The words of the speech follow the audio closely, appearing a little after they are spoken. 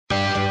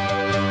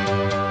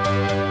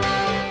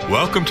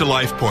Welcome to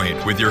Life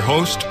Point with your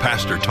host,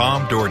 Pastor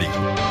Tom Dougherty.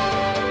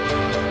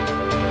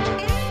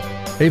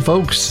 Hey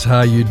folks,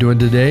 how you doing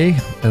today?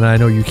 And I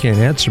know you can't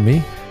answer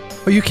me.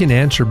 Well, you can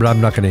answer, but I'm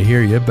not going to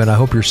hear you. But I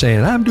hope you're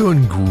saying, I'm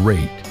doing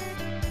great.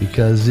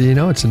 Because,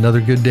 it's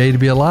another good day to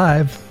be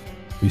alive.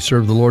 We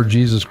serve the Lord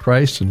Jesus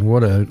Christ, and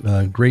what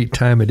a great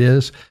time it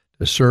is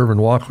to serve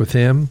and walk with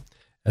Him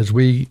as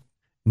we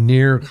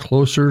near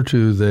closer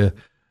to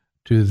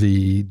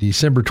the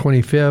December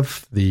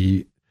 25th,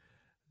 the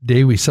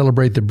day we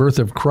celebrate the birth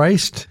of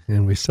Christ,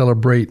 and we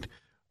celebrate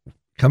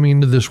coming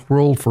into this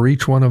world for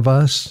each one of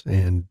us.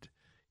 And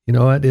you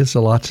know what? It's a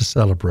lot to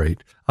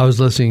celebrate. I was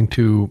listening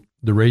to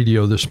the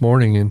radio this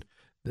morning,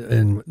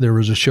 and there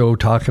was a show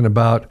talking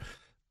about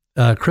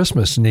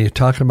Christmas, and they're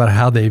talking about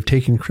how they've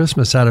taken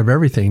Christmas out of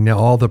everything. Now,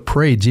 all the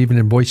parades, even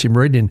in Boise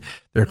Meridian,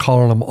 they're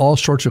calling them all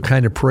sorts of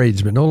kind of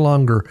parades, but no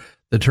longer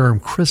the term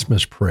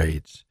Christmas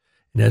parades.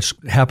 And that's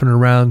happening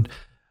around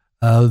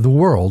the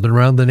world and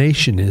around the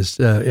nation.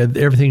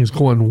 Everything is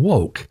going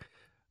woke.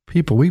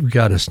 People, we've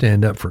got to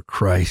stand up for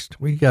Christ.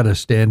 We've got to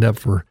stand up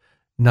for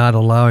not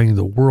allowing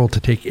the world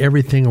to take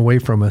everything away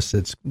from us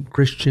that's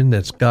Christian,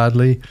 that's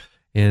godly,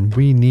 and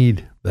we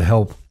need the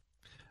help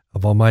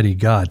of Almighty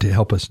God to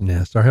help us in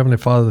this. Our Heavenly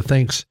Father,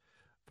 thanks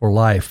for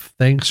life.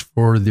 Thanks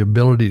for the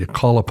ability to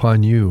call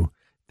upon you.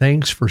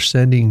 Thanks for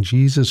sending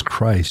Jesus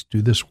Christ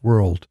to this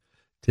world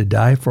to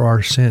die for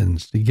our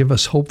sins, to give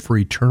us hope for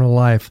eternal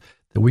life,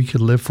 that we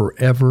could live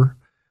forever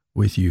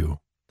with you.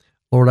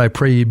 Lord, I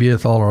pray you be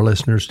with all our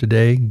listeners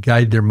today.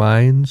 Guide their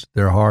minds,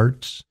 their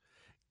hearts.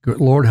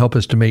 Lord, help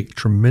us to make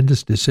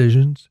tremendous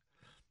decisions.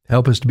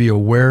 Help us to be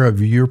aware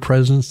of your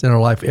presence in our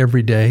life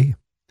every day.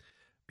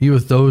 Be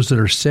with those that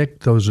are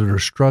sick, those that are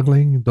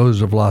struggling, those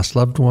that have lost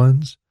loved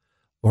ones.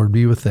 Lord,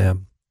 be with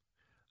them.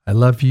 I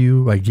love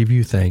you. I give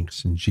you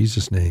thanks. In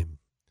Jesus' name,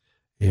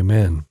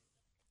 amen.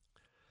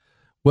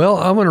 Well,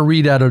 I'm going to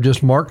read out of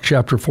just Mark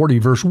chapter 40,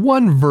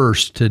 one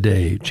verse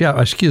today.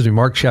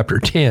 Mark chapter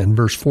 10,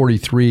 verse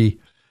 43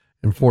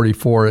 and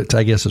 44.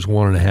 I guess it's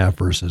 1.5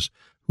 verses.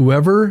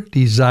 Whoever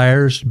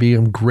desires to be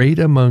great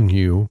among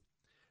you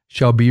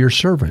shall be your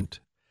servant,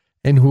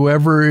 and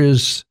whoever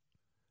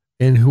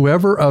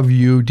of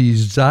you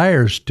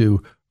desires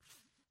to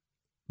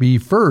be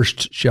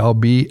first shall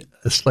be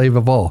a slave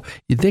of all.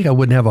 You'd think I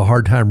wouldn't have a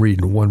hard time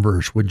reading one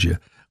verse, would you?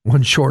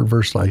 One short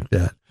verse like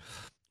that.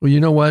 Well, you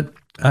know what?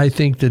 I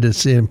think that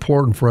it's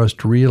important for us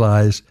to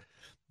realize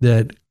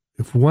that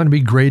if we want to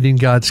be great in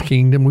God's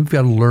kingdom, we've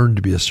got to learn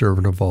to be a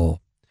servant of all.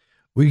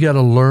 We got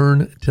to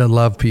learn to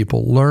love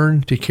people,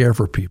 learn to care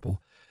for people.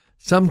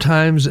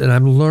 Sometimes, and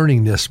I'm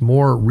learning this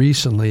more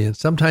recently, and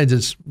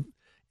sometimes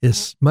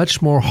it's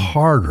much more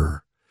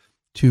harder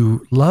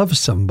to love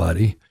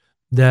somebody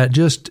that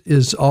just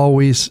is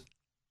always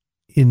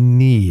in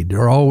need,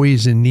 or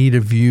always in need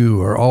of you,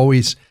 or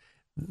always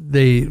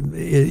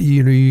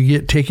you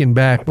get taken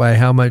back by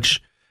how much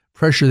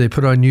pressure they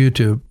put on you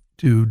to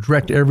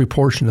direct every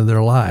portion of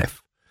their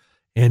life.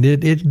 And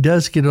it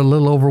does get a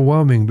little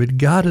overwhelming, but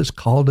God has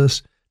called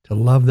us to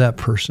love that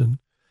person,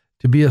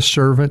 to be a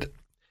servant.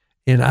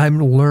 And I'm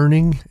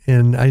learning,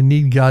 and I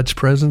need God's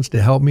presence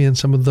to help me in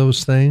some of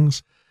those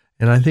things.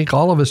 And I think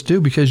all of us do,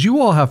 because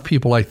you all have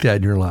people like that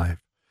in your life.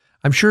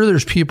 I'm sure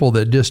there's people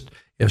that just,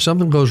 if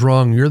something goes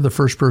wrong, you're the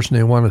first person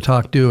they want to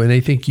talk to, and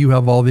they think you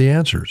have all the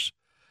answers.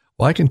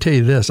 Well, I can tell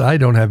you this, I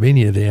don't have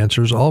any of the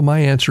answers. All my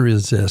answer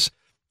is this,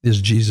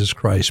 is Jesus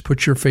Christ.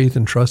 Put your faith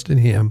and trust in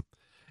Him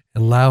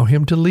and allow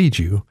Him to lead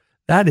you.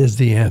 That is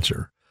the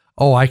answer.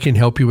 Oh, I can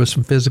help you with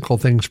some physical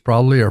things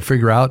probably, or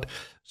figure out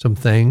some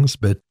things,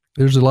 but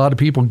there's a lot of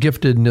people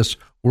gifted in this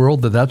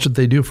world that's what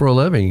they do for a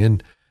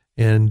living.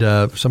 And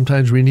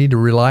sometimes we need to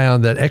rely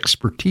on that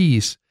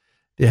expertise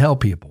to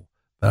help people.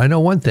 But I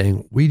know one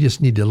thing, we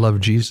just need to love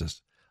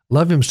Jesus.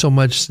 Love Him so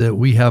much that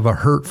we have a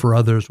hurt for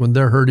others. When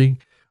they're hurting,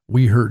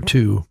 we hurt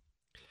too.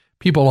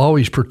 People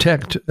always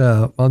protect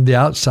on the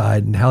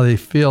outside and how they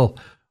feel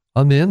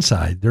on the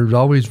inside. They're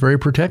always very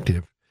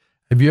protective.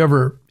 Have you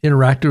ever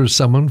interacted with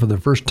someone for the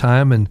first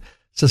time and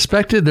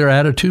suspected their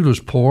attitude was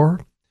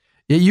poor,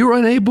 yet you were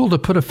unable to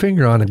put a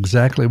finger on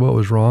exactly what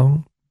was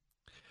wrong?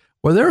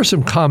 Well, there are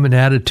some common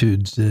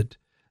attitudes that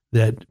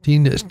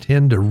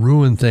tend to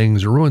ruin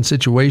things, or ruin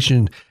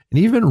situations, and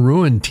even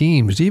ruin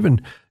teams,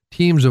 even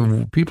teams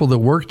of people that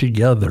work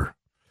together.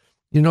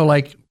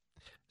 Like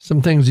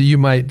some things that you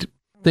might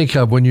think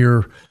of when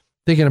you're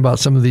thinking about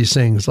some of these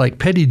things, like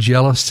petty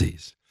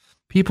jealousies.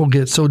 People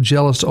get so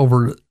jealous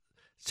over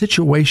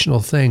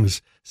situational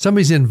things.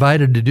 Somebody's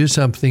invited to do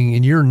something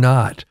and you're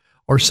not,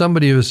 or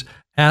somebody was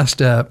asked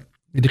to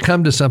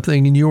come to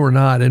something and you were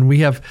not. And we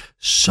have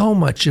so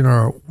much in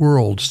our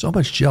world, so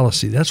much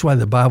jealousy. That's why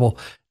the Bible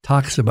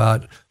talks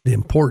about the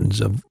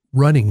importance of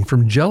running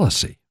from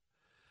jealousy.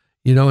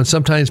 And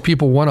sometimes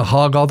people want to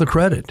hog all the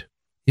credit.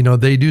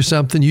 They do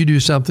something, you do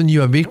something,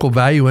 you have equal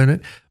value in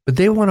it, but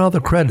they want all the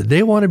credit.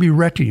 They want to be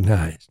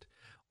recognized.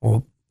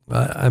 Well,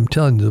 I'm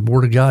telling you, the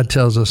Word of God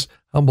tells us,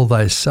 humble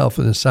thyself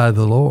in the sight of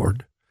the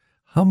Lord.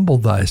 Humble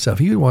thyself.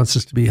 He wants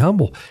us to be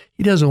humble.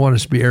 He doesn't want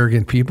us to be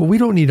arrogant people. We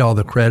don't need all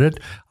the credit.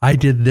 I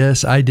did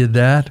this, I did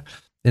that.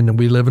 And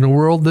we live in a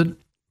world that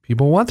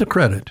people want the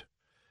credit.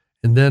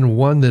 And then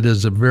one that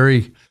is a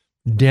very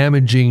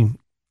damaging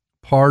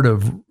part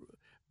of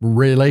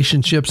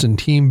relationships and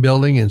team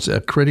building is a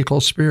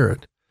critical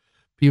spirit.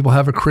 People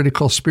have a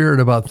critical spirit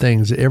about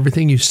things.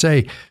 Everything you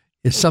say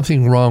is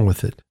something wrong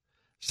with it.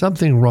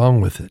 Something wrong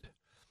with it.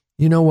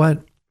 You know what?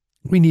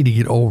 We need to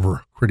get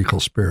over critical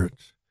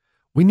spirits.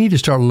 We need to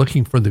start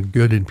looking for the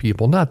good in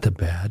people, not the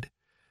bad.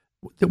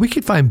 We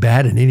could find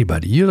bad in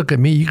anybody. You look at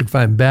me, you could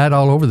find bad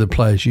all over the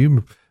place.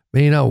 You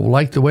may not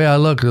like the way I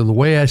look, or the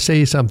way I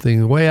say something,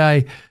 the way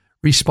I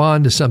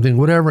respond to something,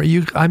 whatever.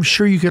 I'm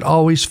sure you could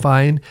always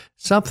find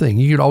something.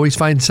 You could always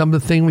find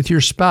something with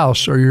your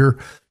spouse or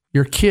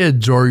your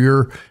kids or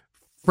your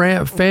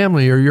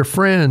family or your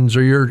friends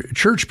or your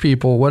church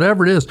people,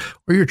 whatever it is,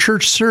 or your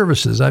church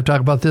services. I've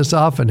talked about this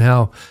often,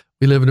 how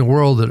we live in a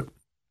world that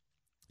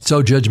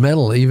so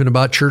judgmental, even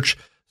about church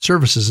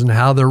services and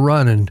how they're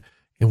run and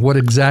what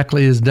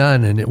exactly is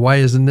done and why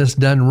isn't this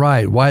done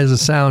right? Why is the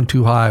sound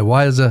too high?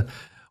 Why is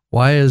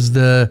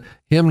the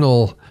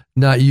hymnal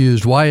not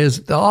used? Why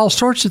is all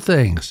sorts of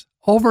things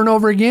over and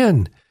over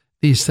again?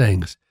 These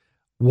things.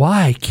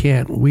 Why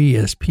can't we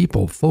as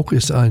people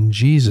focus on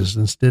Jesus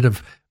instead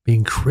of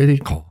being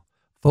critical?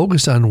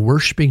 Focus on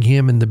worshiping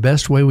Him in the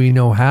best way we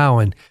know how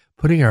and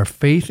putting our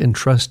faith and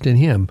trust in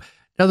Him.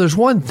 Now, there's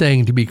one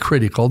thing to be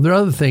critical. The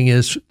other thing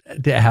is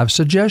to have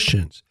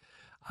suggestions.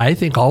 I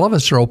think all of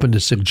us are open to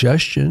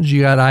suggestions.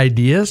 You got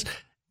ideas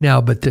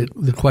now, but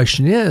the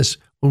question is,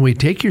 when we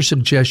take your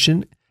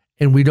suggestion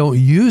and we don't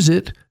use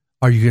it,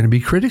 are you going to be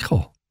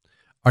critical?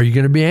 Are you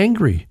going to be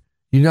angry?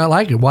 You not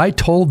like it? Well, I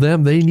told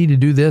them they need to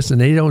do this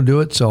and they don't do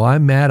it, so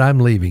I'm mad, I'm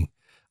leaving.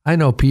 I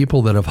know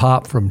people that have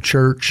hopped from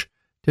church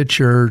to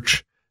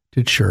church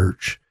to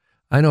church.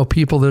 I know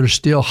people that are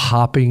still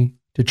hopping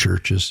to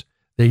churches.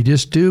 They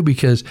just do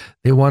because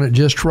they want it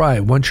just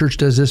right. One church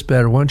does this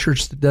better. One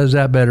church does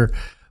that better.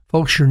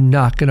 Folks, you're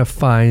not going to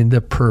find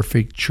the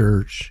perfect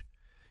church.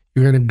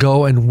 You're going to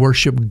go and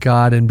worship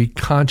God and be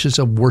conscious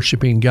of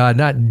worshiping God,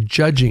 not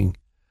judging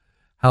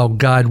how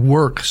God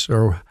works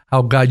or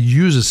how God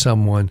uses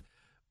someone,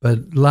 but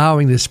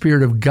allowing the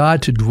Spirit of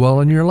God to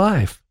dwell in your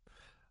life.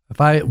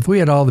 If we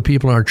had all the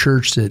people in our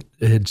church that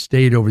had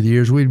stayed over the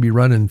years, we'd be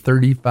running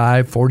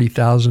 35,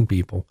 40,000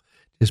 people.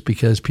 Just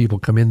because people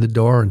come in the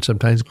door and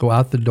sometimes go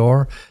out the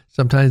door.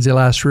 Sometimes they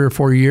last 3 or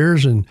 4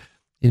 years and,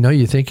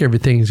 you think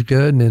everything's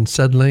good and then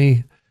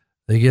suddenly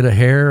they get a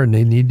hair and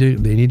they need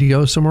to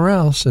go somewhere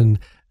else. And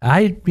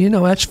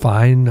that's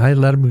fine. I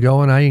let them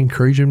go and I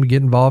encourage them to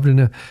get involved in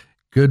a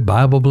good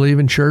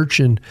Bible-believing church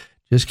and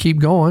just keep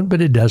going.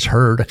 But it does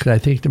hurt because I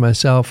think to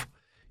myself,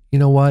 you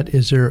know what?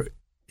 Is there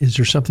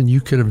something you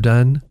could have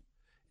done?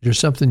 Is there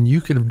something you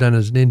could have done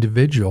as an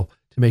individual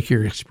to make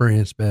your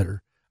experience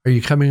better? Are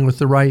you coming with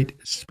the right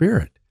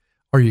spirit?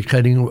 Are you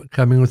coming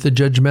with a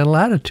judgmental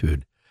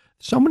attitude?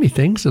 So many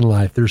things in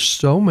life. There's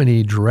so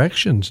many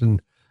directions, and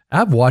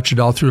I've watched it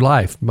all through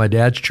life. My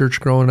dad's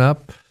church growing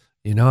up,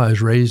 I was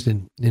raised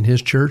in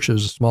his church. It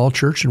was a small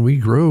church, and we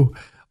grew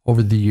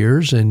over the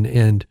years,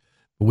 and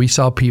we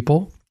saw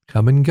people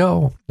come and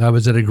go. I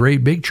was at a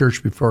great big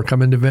church before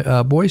coming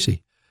to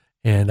Boise,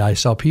 and I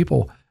saw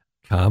people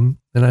come,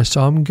 and I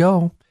saw them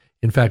go.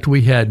 In fact,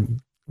 we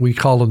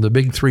called them the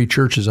big three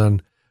churches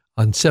on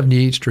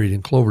 78th Street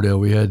in Cloverdale.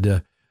 We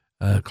had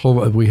not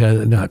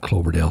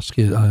Cloverdale,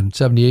 on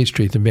 78th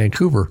Street in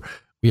Vancouver.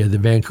 We had the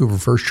Vancouver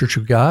First Church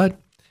of God,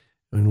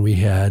 and we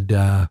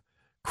had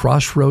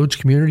Crossroads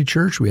Community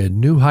Church. We had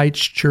New Heights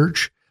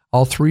Church.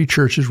 All three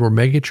churches were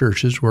mega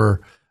churches,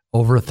 were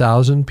over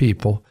 1,000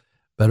 people.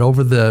 But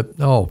over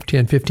the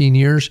 10, 15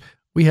 years,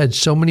 we had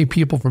so many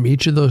people from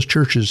each of those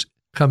churches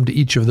come to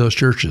each of those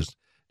churches.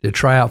 They'd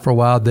try out for a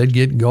while. They'd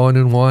get going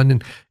in one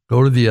and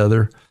go to the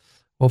other.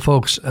 Well,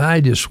 folks,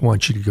 I just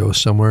want you to go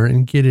somewhere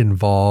and get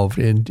involved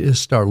and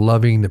just start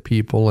loving the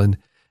people and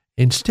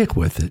stick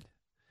with it.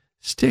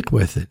 Stick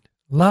with it.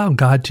 Allow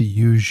God to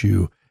use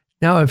you.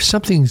 Now, if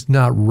something's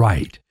not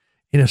right,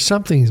 and if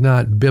something's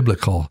not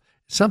biblical,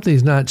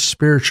 something's not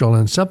spiritual,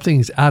 and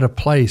something's out of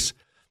place,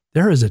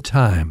 there is a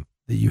time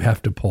that you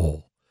have to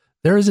pull.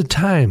 There is a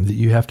time that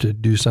you have to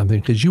do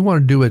something because you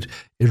want to do it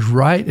is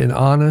right and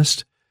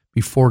honest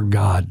before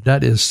God.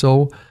 That is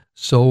so,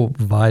 so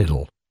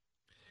vital.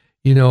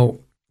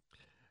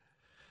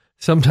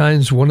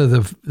 Sometimes one of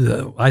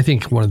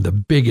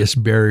the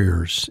biggest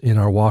barriers in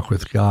our walk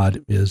with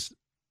God is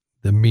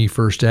the me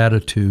first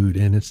attitude,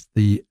 and it's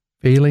the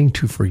failing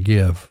to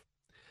forgive.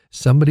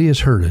 Somebody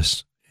has hurt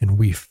us, and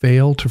we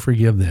fail to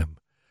forgive them.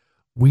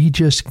 We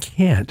just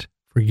can't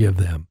forgive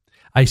them.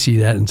 I see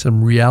that in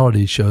some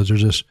reality shows.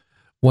 There's this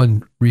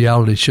one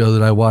reality show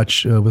that I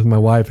watch with my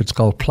wife. It's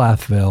called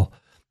Plathville,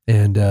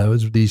 and it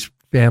was these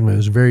family. It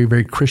was very,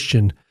 very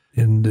Christian.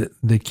 And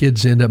the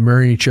kids end up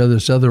marrying each other.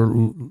 This other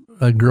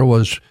girl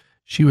was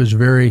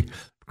very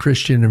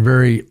Christian and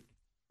very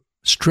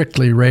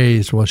strictly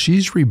raised. Well,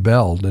 she's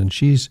rebelled and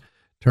she's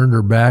turned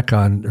her back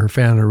on her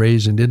family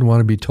raising, didn't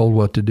want to be told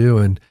what to do.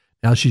 And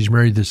now she's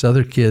married this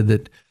other kid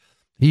that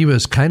he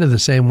was kind of the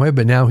same way,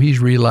 but now he's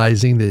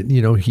realizing that,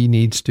 he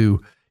needs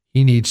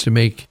to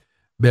make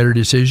better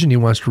decision. He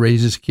wants to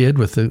raise his kid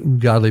with the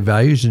godly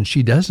values, and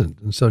she doesn't.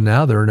 And so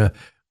now they're in a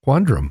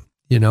quandrum,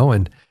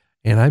 and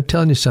I'm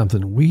telling you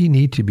something, we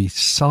need to be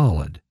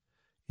solid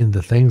in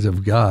the things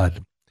of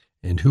God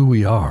and who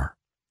we are.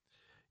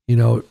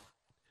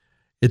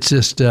 It's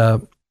just,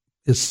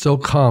 it's so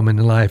common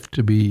in life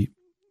to be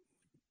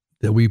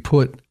that we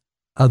put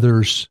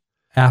others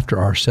after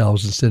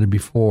ourselves instead of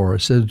before.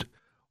 It said,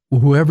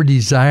 whoever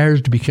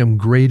desires to become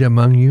great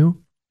among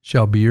you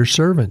shall be your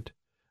servant.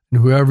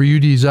 And whoever you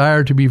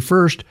desire to be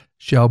first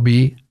shall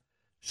be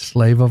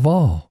slave of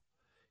all.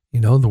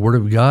 The Word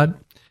of God,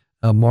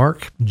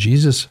 Mark,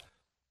 Jesus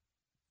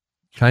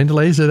kind of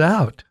lays it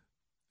out.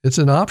 It's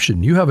an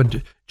option. You have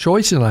a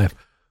choice in life.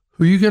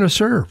 Who are you going to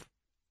serve?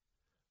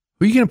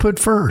 Who are you going to put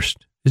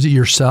first? Is it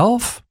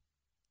yourself?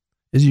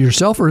 Is it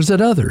yourself or is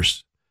it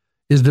others?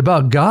 Is it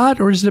about God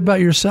or is it about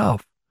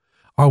yourself?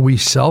 Are we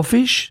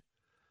selfish?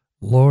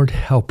 Lord,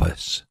 help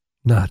us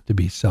not to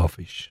be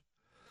selfish.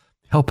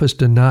 Help us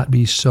to not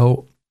be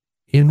so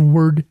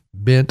inward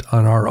bent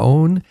on our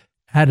own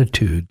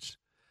attitudes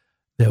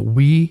that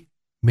we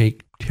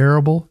make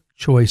terrible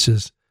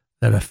choices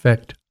that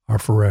affect our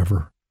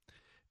forever.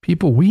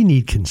 People, we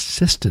need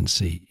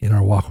consistency in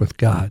our walk with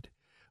God.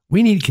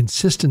 We need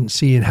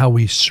consistency in how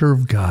we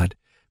serve God.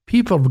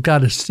 People have got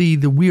to see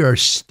that we are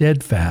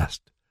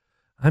steadfast.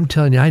 I'm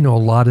telling you, I know a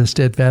lot of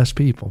steadfast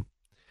people.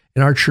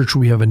 In our church,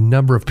 we have a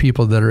number of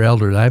people that are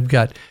elderly. I've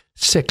got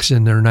 6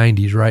 in their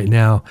 90s right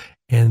now,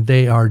 and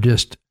they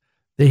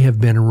have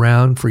been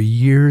around for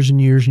years and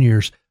years and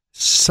years,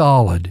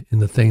 solid in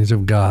the things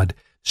of God,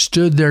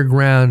 stood their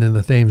ground in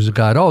the things of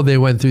God. Oh, they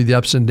went through the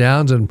ups and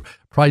downs and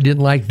probably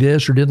didn't like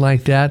this or didn't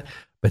like that,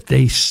 but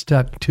they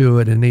stuck to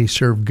it and they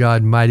served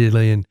God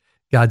mightily, and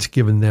God's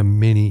given them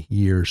many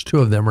years. 2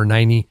 of them are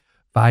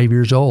 95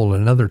 years old.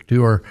 Another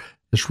 2 are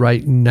just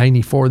right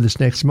 94 this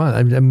next month.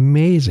 I mean,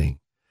 amazing.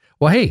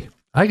 Well, hey,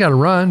 I got to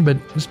run, but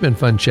it's been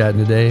fun chatting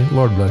today.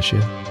 Lord bless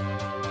you.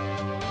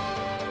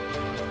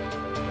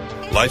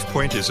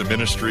 LifePoint is a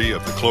ministry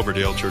of the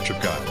Cloverdale Church of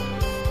God.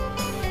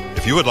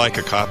 If you would like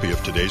a copy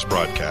of today's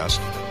broadcast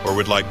or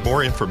would like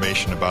more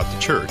information about the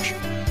church,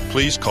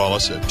 please call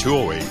us at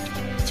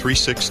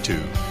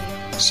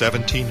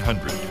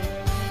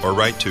 208-362-1700 or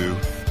write to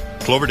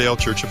Cloverdale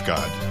Church of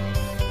God,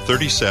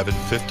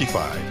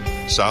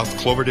 3755 South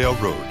Cloverdale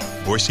Road,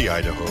 Boise,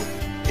 Idaho,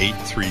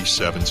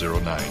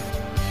 83709.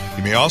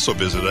 You may also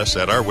visit us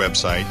at our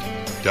website,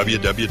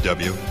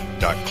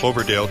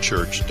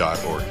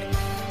 www.cloverdalechurch.org.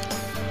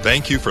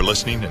 Thank you for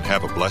listening and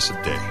have a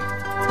blessed day.